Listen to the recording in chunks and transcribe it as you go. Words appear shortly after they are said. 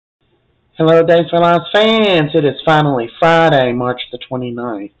Hello, Days for Lives fans. It is finally Friday, March the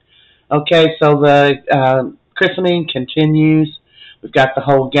 29th. Okay, so the christening continues. We've got the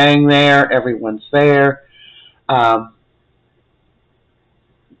whole gang there. Everyone's there. Um,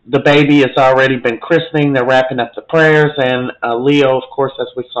 the baby has already been christening. They're wrapping up the prayers. And Leo, of course, as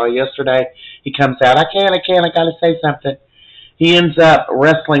we saw yesterday, he comes out, I can't, I got to say something. He ends up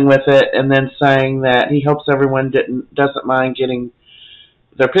wrestling with it and then saying that he hopes everyone doesn't mind getting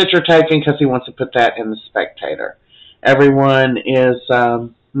their picture taken because he wants to put that in the Spectator. Everyone is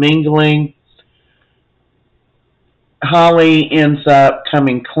mingling. Holly ends up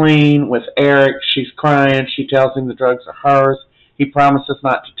coming clean with Eric. She's crying. She tells him the drugs are hers. He promises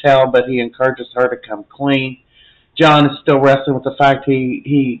not to tell, but he encourages her to come clean. John is still wrestling with the fact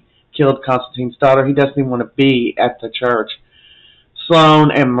he killed Constantine's daughter. He doesn't even want to be at the church. Sloan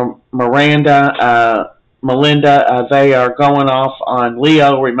and Melinda, they are going off on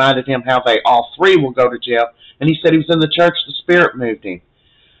Leo, reminded him how they all three will go to jail. And he said he was in the church, the Spirit moved him.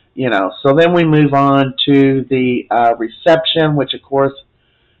 So then we move on to the reception, which of course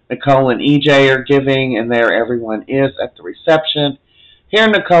Nicole and EJ are giving, and there everyone is at the reception. Here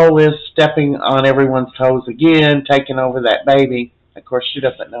Nicole is stepping on everyone's toes again, taking over that baby. Of course, she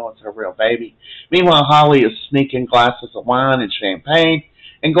doesn't know it's her real baby. Meanwhile, Holly is sneaking glasses of wine and champagne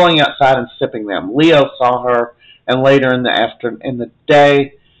and going outside and sipping them. Leo saw her, and later in the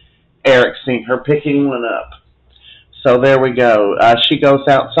day, Eric seen her picking one up. So there we go. She goes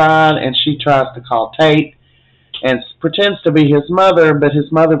outside and she tries to call Tate and pretends to be his mother, but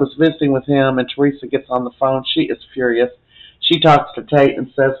his mother was visiting with him, and Teresa gets on the phone. She is furious. She talks to Tate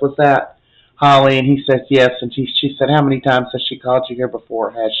and says, "Was that Holly?" And he says, "Yes." And she said, "How many times has she called you here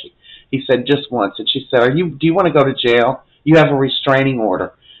before, has she?" He said, "Just once." And she said, do you want to go to jail? You have a restraining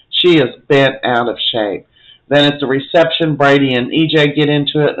order." She is bent out of shape. Then at the reception, Brady and EJ get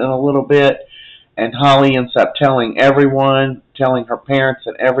into it in a little bit, and Holly ends up telling her parents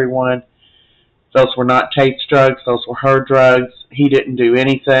and everyone, those were not Tate's drugs, those were her drugs. He didn't do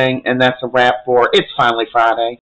anything, and that's a wrap for It's Finally Friday.